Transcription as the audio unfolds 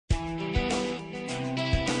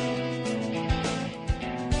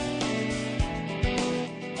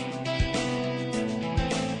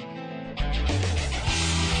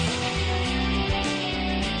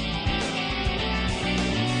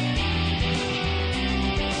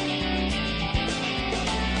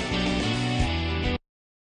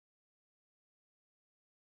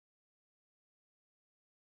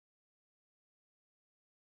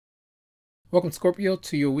Welcome, Scorpio,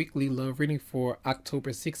 to your weekly love reading for October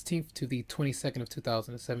 16th to the 22nd of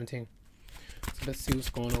 2017. So let's see what's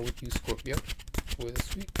going on with you, Scorpio, for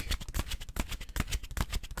this week.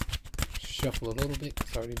 Shuffle a little bit.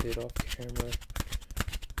 It's already did off camera.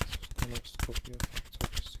 What's going on with Scorpio from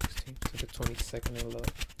October 16th to the 22nd in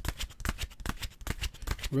love?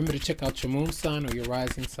 Remember to check out your moon sign or your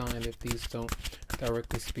rising sign if these don't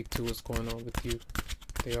directly speak to what's going on with you.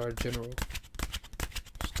 They are general.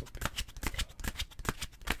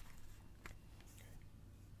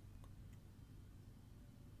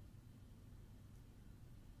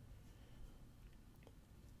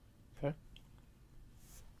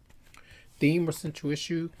 Theme or central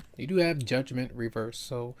issue, you do have judgment reverse,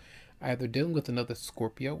 so either dealing with another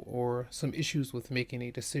Scorpio or some issues with making a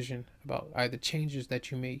decision about either changes that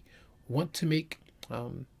you may want to make.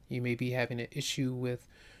 You may be having an issue with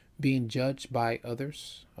being judged by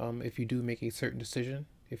others if you do make a certain decision.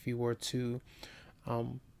 If you were to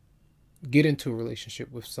get into a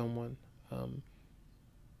relationship with someone,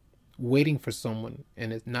 waiting for someone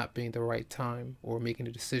and it not being the right time, or making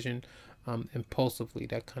a decision impulsively,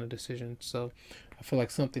 that kind of decision. So I feel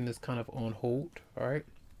like something is kind of on hold. All right,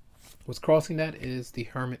 what's crossing that is the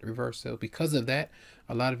Hermit reverse. So because of that,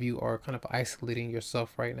 a lot of you are kind of isolating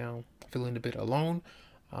yourself right now, feeling a bit alone,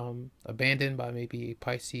 abandoned by maybe a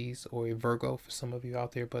Pisces or a Virgo for some of you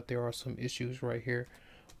out there. But there are some issues right here,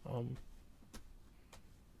 and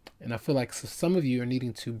I feel like some of you are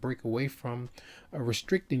needing to break away from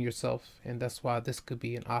restricting yourself, and that's why this could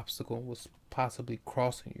be an obstacle was possibly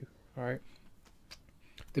crossing you. All right,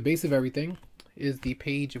 the base of everything is the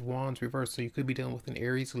Page of Wands reverse. So you could be dealing with an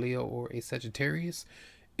Aries, Leo, or a Sagittarius.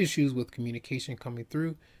 Issues with communication coming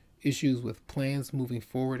through, issues with plans moving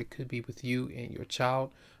forward. It could be with you and your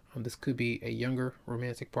child. This could be a younger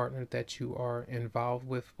romantic partner that you are involved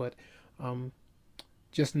with, but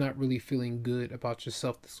just not really feeling good about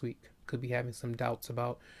yourself this week. Could be having some doubts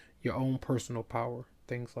about your own personal power.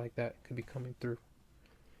 Things like that could be coming through.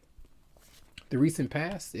 The recent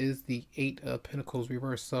past is the Eight of Pentacles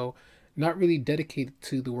reverse. So not really dedicated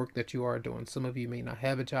to the work that you are doing. Some of you may not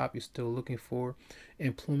have a job. You're still looking for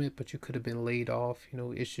employment, but you could have been laid off,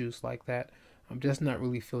 issues like that. I'm just not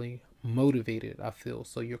really feeling motivated, I feel.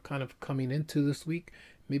 So you're kind of coming into this week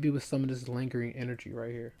maybe with some of this lingering energy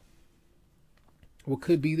right here. What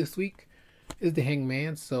could be this week is the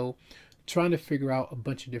Hangman. So trying to figure out a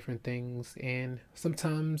bunch of different things, and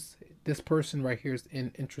sometimes this person right here is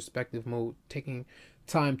in introspective mode, taking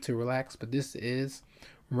time to relax, but this is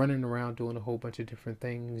running around doing a whole bunch of different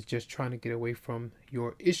things, just trying to get away from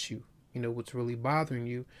your issue, what's really bothering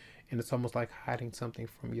you, and it's almost like hiding something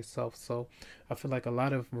from yourself. So I feel like a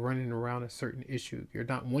lot of running around a certain issue. You're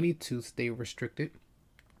not wanting to stay restricted,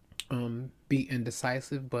 be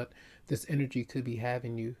indecisive, but this energy could be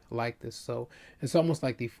having you like this. So it's almost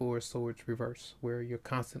like the Four of Swords reverse, where you're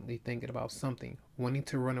constantly thinking about something, wanting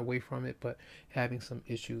to run away from it, but having some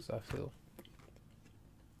issues, I feel.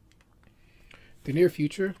 The near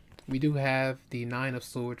future, we do have the Nine of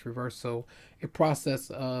Swords reverse. So a process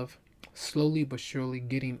of slowly but surely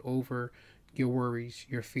getting over your worries,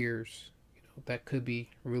 your fears, that could be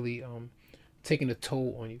really taking a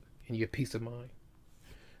toll on you and your peace of mind.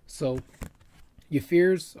 So your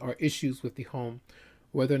fears are issues with the home,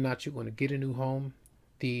 whether or not you're going to get a new home,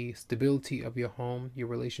 the stability of your home, your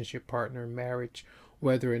relationship partner, marriage,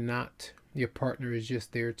 whether or not your partner is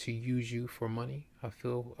just there to use you for money. I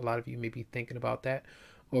feel a lot of you may be thinking about that,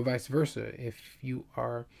 or vice versa. If you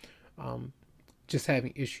are just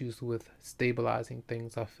having issues with stabilizing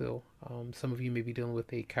things, I feel some of you may be dealing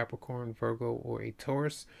with a Capricorn, Virgo, or a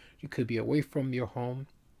Taurus. You could be away from your home.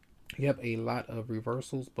 You have a lot of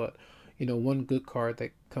reversals, but one good card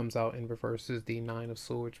that comes out in reverse is the Nine of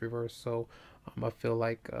Swords reverse. So I feel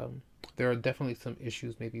like there are definitely some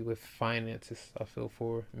issues maybe with finances, I feel,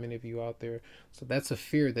 for many of you out there. So that's a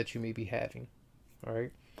fear that you may be having. All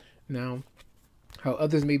right, now how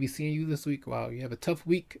others may be seeing you this week. Wow, you have a tough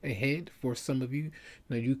week ahead for some of you.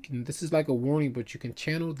 Now this is like a warning, but you can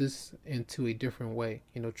channel this into a different way.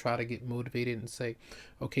 Try to get motivated and say,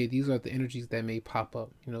 okay, these are the energies that may pop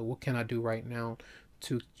up. What can I do right now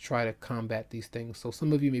to try to combat these things? So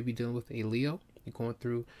some of you may be dealing with a Leo. You're going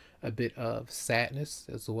through a bit of sadness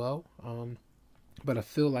as well. But I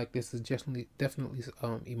feel like this is definitely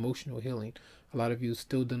emotional healing. A lot of you are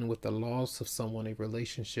still dealing with the loss of someone, a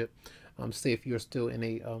relationship. Say if you're still in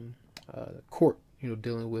a court,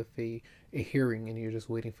 dealing with a hearing, and you're just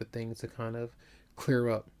waiting for things to kind of clear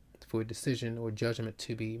up for a decision or judgment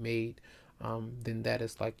to be made, then that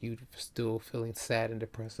is like you still feeling sad and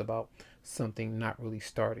depressed about something not really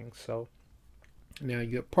starting. So now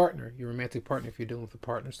your partner, your romantic partner, if you're dealing with a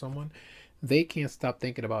partner, someone, they can't stop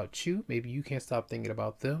thinking about you. Maybe you can't stop thinking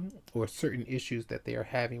about them, or certain issues that they are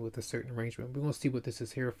having with a certain arrangement. We're going to see what this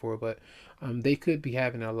is here for, but they could be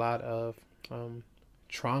having a lot of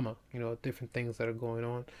trauma, different things that are going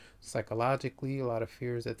on psychologically, a lot of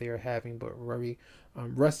fears that they are having, but very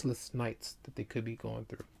restless nights that they could be going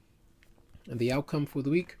through. And the outcome for the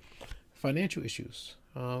week, financial issues.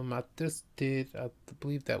 I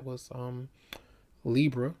believe that was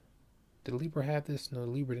Libra. Did Libra have this? No,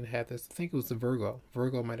 Libra didn't have this. I think it was the Virgo.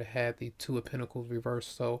 Virgo might have had the Two of Pentacles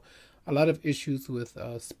reversed. So a lot of issues with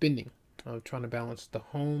spending, trying to balance the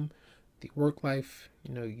home, the work life,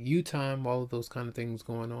 you time, all of those kind of things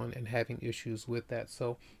going on, and having issues with that.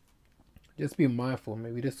 So just be mindful.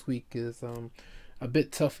 Maybe this week is a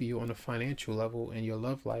bit tough for you on a financial level in your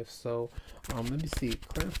love life. So let me see.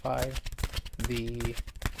 Clarify the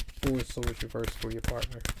Four of Swords reversed for your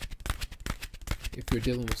partner. If you're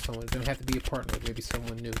dealing with someone, it doesn't have to be a partner, maybe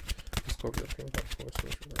someone new. Scorpio, okay, we got Four of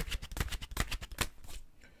Swords reversed.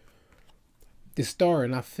 The Star,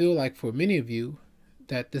 and I feel like for many of you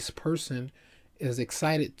that this person is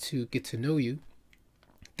excited to get to know you.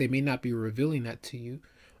 They may not be revealing that to you.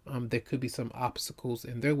 There could be some obstacles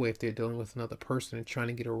in their way if they're dealing with another person and trying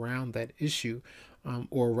to get around that issue,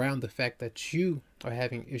 or around the fact that you are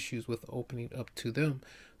having issues with opening up to them.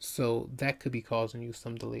 So that could be causing you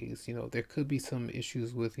some delays. There could be some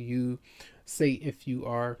issues with you, say if you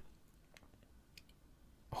are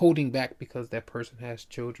holding back because that person has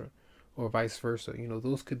children, or vice versa.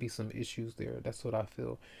 Those could be some issues there. That's what I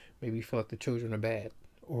feel. Maybe you feel like the children are bad,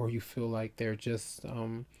 or you feel like they're just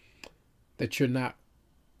that you're not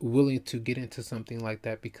willing to get into something like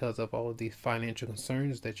that because of all of these financial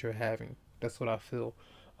concerns that you're having. That's what I feel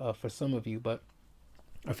for some of you. But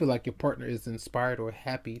I feel like your partner is inspired or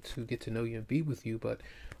happy to get to know you and be with you, but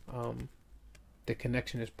the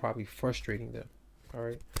connection is probably frustrating them. All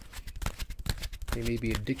right, they may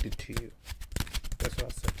be addicted to you. That's what I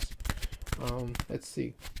sense. Let's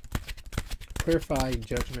see. Clarify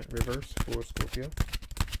Judgment reverse for Scorpio.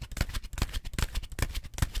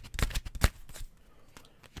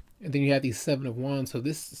 And then you have the Seven of Wands. So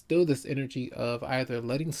this is still this energy of either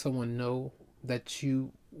letting someone know that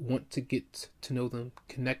you want to get to know them,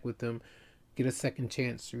 connect with them, get a second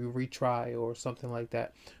chance, you retry or something like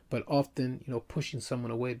that. But often, pushing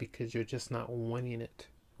someone away because you're just not wanting it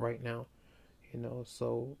right now.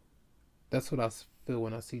 So that's what I feel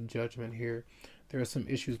when I see Judgment here. There are some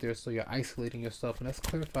issues there, so you're isolating yourself. And let's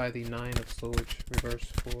clarify the Nine of Swords reverse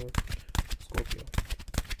for Scorpio.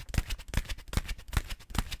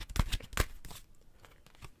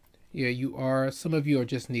 Yeah, you are. Some of you are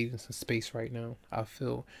just needing some space right now. I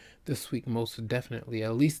feel this week most definitely,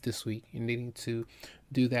 at least this week, you're needing to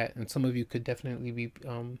do that. And some of you could definitely be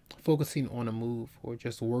focusing on a move or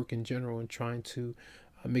just work in general and trying to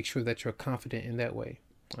make sure that you're confident in that way.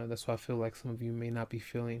 That's why I feel like some of you may not be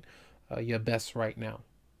feeling your best right now.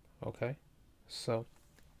 Okay, so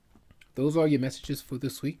those are your messages for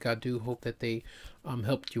this week. I do hope that they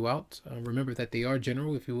helped you out. Remember that they are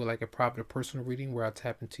general. If you would like a private or personal reading where I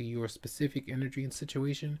tap into your specific energy and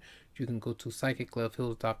situation, you can go to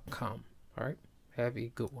psychicloveheals.com. All right, have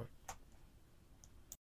a good one.